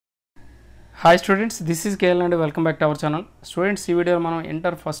Hi students, this is KL and welcome back to our channel. Students, ఈ వీడియోలో మనం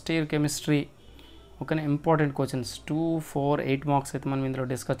inter first year chemistry ఒక important questions 2, 4, 8 marks అయితే మనం ఇందులో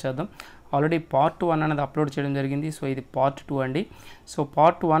డిస్కస్ చేద్దాం. ఆల్రెడీ పార్ట్ 1 అనేది అప్లోడ్ చేయడం జరిగింది. సో ఇది పార్ట్ 2 అండి. సో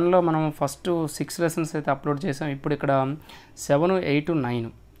పార్ట్ 1లో మనం ఫస్ట్ 6 లెసన్స్ అయితే అప్లోడ్ చేసాం. ఇప్పుడు ఇక్కడ 7, 8, 9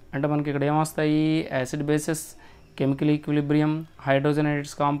 అంటే మనకి ఇక్కడ ఏమొస్తాయి, acid bases, chemical equilibrium,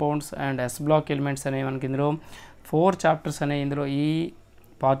 hydrogenated compounds and yes block elements అనేవి మనకి ఇందులో 4 చాప్టర్స్ అనేవి ఇందులో ఈ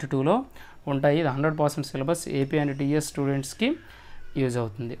పార్ట్ 2లో ఉంటాయి. ఇది 100% సిలబస్ ఏపీ అండ్ టీఎస్ స్టూడెంట్స్కి యూజ్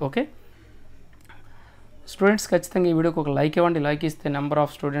అవుతుంది. ఓకే స్టూడెంట్స్, ఖచ్చితంగా ఈ వీడియోకి ఒక లైక్ ఇవ్వండి. లైక్ ఇస్తే నెంబర్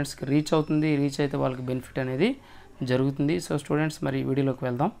ఆఫ్ స్టూడెంట్స్కి రీచ్ అవుతుంది. రీచ్ అయితే వాళ్ళకి బెనిఫిట్ అనేది జరుగుతుంది. సో స్టూడెంట్స్, మరి ఈ వీడియోలోకి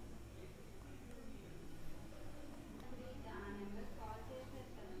వెళ్దాం.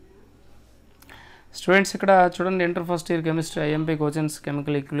 స్టూడెంట్స్, ఇక్కడ చూడండి, inter first year chemistry IMP questions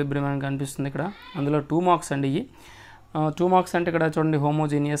chemical equilibrium అని కనిపిస్తుంది. ఇక్కడ అందులో 2 మార్క్స్ అండి. ఇవి 2 మార్క్స్ అంటే ఇక్కడ చూడండి,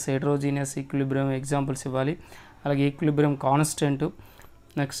 హోమోజీనియస్, హెటరోజీనియస్ ఈక్విలిబ్రియం ఎగ్జాంపుల్స్ ఇవ్వాలి. అలాగే ఈక్విలిబ్రియం కాన్స్టెంట్.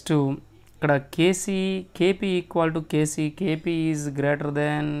 నెక్స్ట్ ఇక్కడ KP equal to KP is greater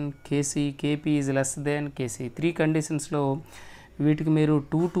than KP is less than KC. 3 కండిషన్స్లో వీటికి మీరు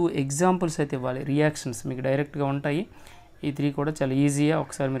 2 ఎగ్జాంపుల్స్ అయితే ఇవ్వాలి. రియాక్షన్స్ మీకు డైరెక్ట్గా ఉంటాయి. ఈ 3 కూడా చాలా ఈజీగా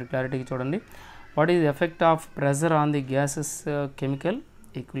ఒకసారి మీరు క్లారిటీగా చూడండి. What is effect of pressure on the gases chemical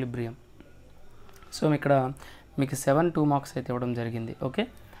equilibrium. So ఇక్కడ మీకు 2 మార్క్స్ అయితే ఇవ్వడం జరిగింది. ఓకే,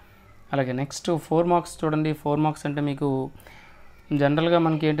 అలాగే నెక్స్ట్ 4 మార్క్స్ చూడండి. 4 మార్క్స్ అంటే మీకు జనరల్గా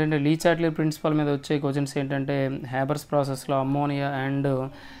మనకి ఏంటంటే లీ చాట్లీ ప్రిన్సిపల్ మీద వచ్చే క్వశ్చన్స్ ఏంటంటే హ్యాబర్స్ ప్రాసెస్లో ammonia and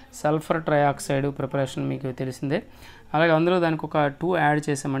sulphur trioxide preparation మీకు తెలిసిందే. అలాగే అందులో దానికి ఒక 2 యాడ్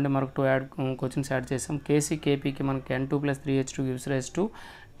చేసామండి. మరొక 2 క్వశ్చన్స్ యాడ్ చేసాం. కేపీకి మనకి N2 + 3H2 gives rise to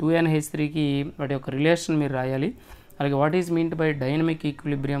 2NH3కి వాటి యొక్క రిలేషన్ మీరు రాయాలి. అలాగే what is meant by dynamic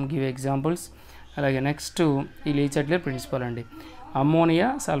equilibrium, give examples. అలాగే నెక్స్ట్ ఈ లీ చాట్లీ ప్రిన్సిపల్ అండి, ammonia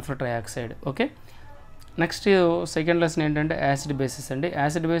sulphur trioxide. Okay, next second lesson ఏంటంటే యాసిడ్ బేసిస్ అండి.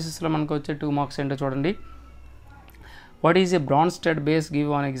 యాసిడ్ బేసిస్లో మనకు వచ్చే 2 మార్క్స్ ఏంటో చూడండి. What is a Bronsted base, give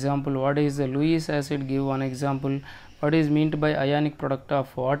 1 example. What is a Lewis acid, give 1 example. What is meant by ionic product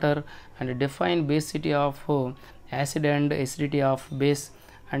of water and define basicity of acid and acidity of base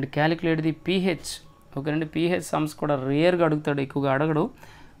and calculate the pH. ఓకేనండి, pH sums కూడా రేర్గా అడుగుతాడు, ఎక్కువగా అడగడు,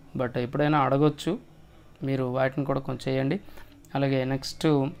 but ఎప్పుడైనా అడగొచ్చు. మీరు వాటిని కూడా కొంచెం చేయండి. అలాగే నెక్స్ట్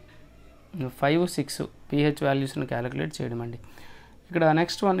 5, 6 pH వాల్యూస్ని క్యాలిక్యులేట్ చేయడం అండి. ఇక్కడ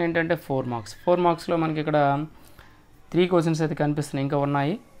నెక్స్ట్ వన్ ఏంటంటే 4 మార్క్స్. 4 మార్క్స్లో మనకి ఇక్కడ 3 క్వశ్చన్స్ అయితే కనిపిస్తున్నాయి. ఇంకా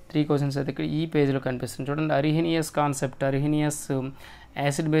ఉన్నాయి 3 క్వశ్చన్స్ అయితే ఇక్కడ ఈ పేజ్లో కనిపిస్తుంది. చూడండి, అరిహీనియస్ కాన్సెప్ట్, అరిహీనియస్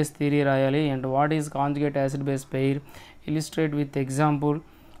యాసిడ్ బేస్ థియరీ రాయాలి. And what is conjugate acid base pair, illustrate with example.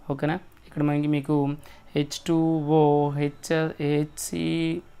 ఓకేనా, ఇక్కడ మీకు H2O,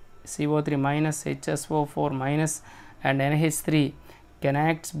 HCO3 minus, HSO4 minus and NH3 can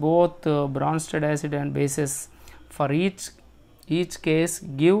act both Bronsted acid and bases. For each case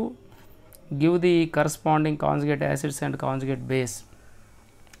give the corresponding conjugate acids and conjugate base.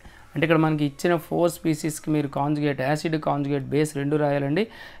 అంటే ఇక్కడ మనకి ఇచ్చిన 4 స్పీసీస్కి మీరు conjugate acid, conjugate base 2 రాయాలండి.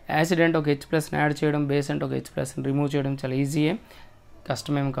 Acid అంటే ఒక H+ని యాడ్ చేయడం, base అంటే ఒక H+ని రిమూవ్ చేయడం చాలా ఈజీయే,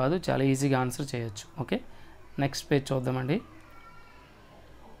 కష్టమేం కాదు, చాలా ఈజీగా ఆన్సర్ చేయొచ్చు. ఓకే, నెక్స్ట్ పేజ్ చూద్దామండి.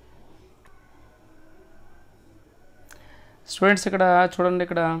 స్టూడెంట్స్, ఇక్కడ చూడండి,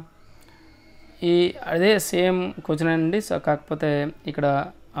 ఇక్కడ ఈ అదే సేమ్ క్వశ్చన్ అండి. సో కాకపోతే ఇక్కడ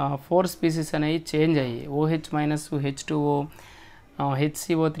 4 స్పీసీస్ అనేవి చేంజ్ అయ్యి OH minus, H2O,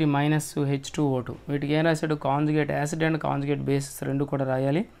 HCO3 minus, H2O2. వీటికి ఏం రాశాడు, conjugate acid and conjugate bases 2 కూడా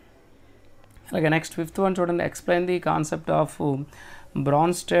రాయాలి. అలాగే నెక్స్ట్ 5th వన్ చూడండి, explain the concept of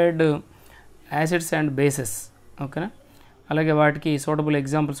Bronsted acids and bases. ఓకేనా, అలాగే వాటికి సూటబుల్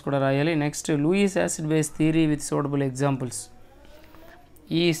ఎగ్జాంపుల్స్ కూడా రాయాలి. Next Lewis acid base theory with suitable examples.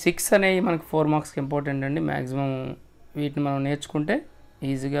 ఈ 6 అనేవి మనకు 4 మార్క్స్కి ఇంపార్టెంట్ అండి. మ్యాక్సిమం వీటిని మనం నేర్చుకుంటే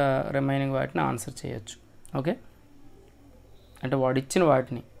ఈజీగా రిమైనింగ్ వాటిని ఆన్సర్ చేయొచ్చు. ఓకే, అంటే వాడు ఇచ్చిన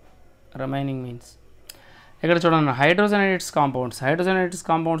వాటిని, రిమైనింగ్ మీన్స్ ఇక్కడ చూడండి, హైడ్రోజనేటెడ్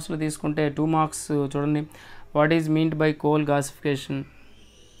కాంపౌండ్స్లో తీసుకుంటే 2 మార్క్స్ చూడండి. What is meant by coal గాసిఫికేషన్.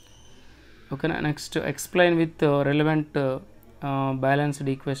 ఓకేనా, next explain with relevant balanced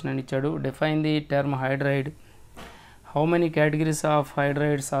equation అని ఇచ్చాడు. Define the term hydride. How many categories of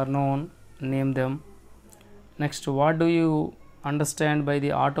hydrides are known, name them. Next what do you understand by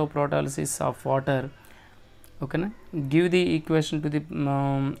the ఆటోప్రోటాలిసిస్ of water. ఓకేనా, give the equation to the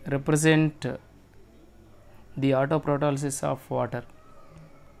represent the ఆటోప్రోటాలిసిస్ of water.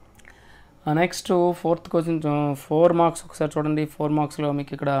 Next 4th question 4 marks ఒకసారి చూడండి. 4 మార్క్స్లో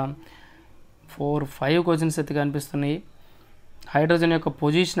మీకు ఇక్కడ 5 questions అయితే కనిపిస్తున్నాయి. Hydrogen యొక్క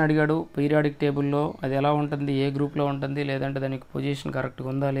position అడిగాడు periodic టేబుల్లో, అది ఎలా ఉంటుంది, ఏ గ్రూప్లో ఉంటుంది, లేదంటే దానికి పొజిషన్ కరెక్ట్గా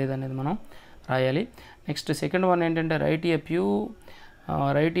ఉందా లేదా అనేది మనం రాయాలి. నెక్స్ట్ సెకండ్ వన్ ఏంటంటే right a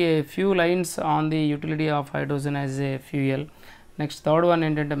few lines on the utility of hydrogen as a fuel. Next third one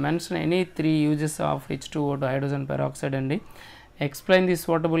ఏంటంటే mention any 3 uses of H2O hydrogen peroxide అండి. Explain the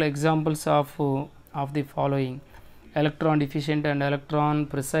suitable examples of the following: electron deficient and electron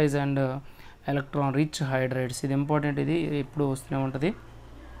precise and electron rich hydrates. ఇది important, ఇది ఎప్పుడు వస్తూనే ఉంటుంది.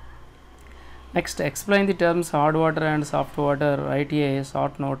 Next explain the terms hard water and soft water. Right A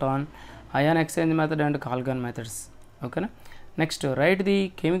short note on ion exchange method and Calgon methods. ఓకేనా. Next right the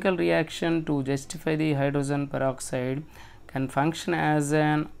chemical reaction to justify the hydrogen peroxide can function as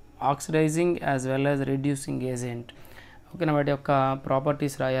an oxidising as well as reducing agent. ఓకేనా, వాటి యొక్క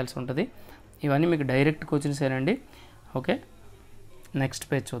properties రాయాల్సి ఉంటుంది. ఇవన్నీ మీకు direct questions ఏనండి. Okay, next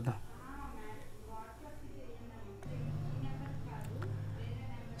page చూద్దాం.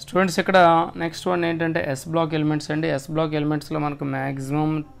 స్టూడెంట్స్ ఇక్కడ నెక్స్ట్ వన్ ఏంటంటే ఎస్ బ్లాక్ ఎలిమెంట్స్ అండి. ఎస్ బ్లాక్ ఎలిమెంట్స్లో మనకు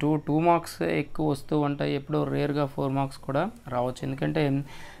మ్యాక్సిమం టూ మార్క్స్ ఎక్కువ వస్తూ ఉంటాయి. ఎప్పుడో రేర్గా 4 మార్క్స్ కూడా రావచ్చు. ఎందుకంటే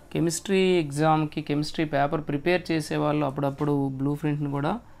కెమిస్ట్రీ ఎగ్జామ్కి కెమిస్ట్రీ పేపర్ ప్రిపేర్ చేసే వాళ్ళు అప్పుడప్పుడు బ్లూ ప్రింట్ని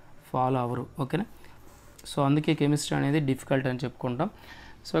కూడా ఫాలో అవ్వరు. ఓకేనా, సో అందుకే కెమిస్ట్రీ అనేది డిఫికల్ట్ అని చెప్పుకుంటాం.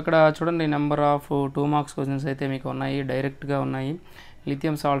 సో ఇక్కడ చూడండి, నెంబర్ ఆఫ్ 2 మార్క్స్ క్వశ్చన్స్ అయితే మీకు ఉన్నాయి, డైరెక్ట్గా ఉన్నాయి.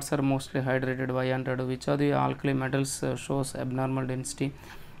 Lithium salts are mostly hydrated by అంటాడు. Which are the alkali metals shows abnormal density.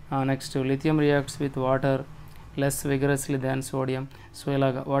 Next lithium reacts with water less vigorously than sodium. So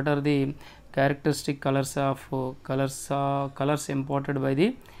ఇలాగా what are the characteristic colours imported by the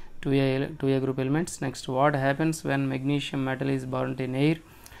 2A group elements. Next, what happens when magnesium metal is burnt in air?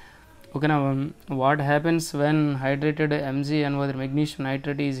 Okay, now what happens when hydrated MgN with magnesium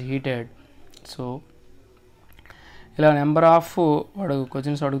nitrate is heated? So ఇలా number of వాడు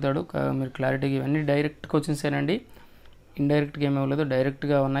questions అడుగుతాడు. మీరు క్లారిటీగా ఇవన్నీ direct questions ఏనండి, ఇండైరెక్ట్గా ఏమీ ఇవ్వలేదు,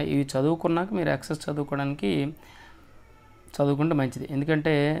 డైరెక్ట్గా ఉన్నాయి. ఇవి చదువుకున్నాక మీరు యాక్సెస్ చదువుకుంటే మంచిది.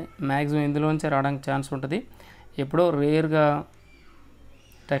 ఎందుకంటే మ్యాక్సిమం ఇందులోంచే రావడానికి ఛాన్స్ ఉంటుంది. ఎప్పుడో రేర్గా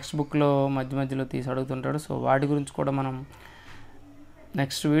టెక్స్ట్ బుక్లో మధ్యలో తీసి అడుగుతుంటాడు. సో వాటి గురించి కూడా మనం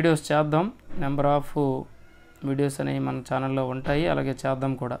నెక్స్ట్ వీడియోస్ చేద్దాం. నెంబర్ ఆఫ్ వీడియోస్ అనేవి మన ఛానల్లో ఉంటాయి, అలాగే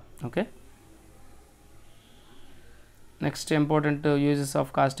చేద్దాం కూడా. Okay, next important uses of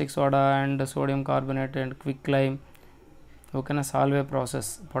caustic soda and sodium carbonate and quick lime. ఓకేనా, Salve process.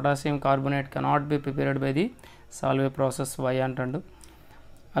 Potassium carbonate cannot be prepared by the Salve process why అంటాడు.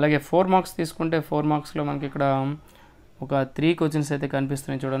 అలాగే 4 మార్క్స్ తీసుకుంటే 4 మార్క్స్లో మనకి ఇక్కడ ఒక 3 క్వశ్చన్స్ అయితే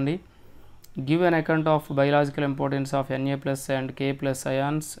కనిపిస్తున్నాయి చూడండి. Give an account of biological importance of Na+ and K+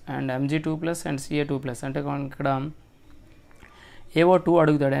 ions and Mg2+ and Ca2+. అంటే ఇక్కడ ఏవో 2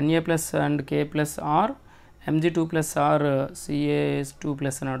 అడుగుతాడు, Na+ and K+ are Mg2+ are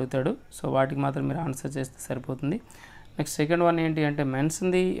Ca2+ అని అడుగుతాడు. సో వాటికి మాత్రం మీరు ఆన్సర్ చేస్తే సరిపోతుంది. నెక్స్ట్ సెకండ్ వన్ ఏంటి అంటే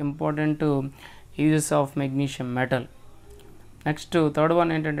mention the important uses of magnesium metal. Next third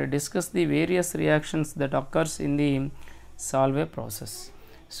one ఏంటంటే discuss the various reactions that occurs in the Salve process.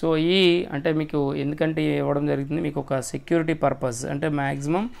 So ఈ అంటే మీకు ఎందుకంటే ఇవ్వడం జరుగుతుంది, మీకు ఒక సెక్యూరిటీ పర్పస్. అంటే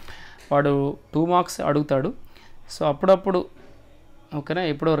మ్యాక్సిమం వాడు 2 మార్క్స్ అడుగుతాడు. సో అప్పుడప్పుడు ఓకేనా,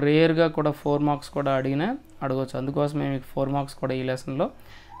 ఎప్పుడో రేర్గా కూడా 4 మార్క్స్ కూడా అడగవచ్చు. అందుకోసమే మీకు 4 మార్క్స్ కూడా ఈ లెసన్లో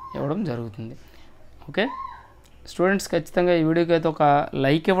ఇవ్వడం జరుగుతుంది. ఓకే స్టూడెంట్స్, ఖచ్చితంగా ఈ వీడియోకి అయితే ఒక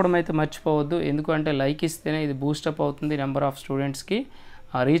లైక్ ఇవ్వడం అయితే మర్చిపోవద్దు. ఎందుకంటే లైక్ ఇస్తేనే ఇది బూస్టప్ అవుతుంది, నెంబర్ ఆఫ్ స్టూడెంట్స్కి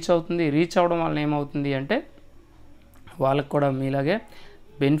రీచ్ అవుతుంది. రీచ్ అవ్వడం వల్ల ఏమవుతుంది అంటే వాళ్ళకి కూడా మీలాగే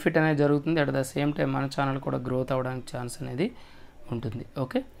బెనిఫిట్ అనేది జరుగుతుంది. అట్ ద సేమ్ టైం మన ఛానల్ కూడా గ్రోత్ అవ్వడానికి ఛాన్స్ అనేది ఉంటుంది.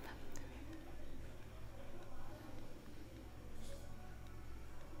 ఓకే.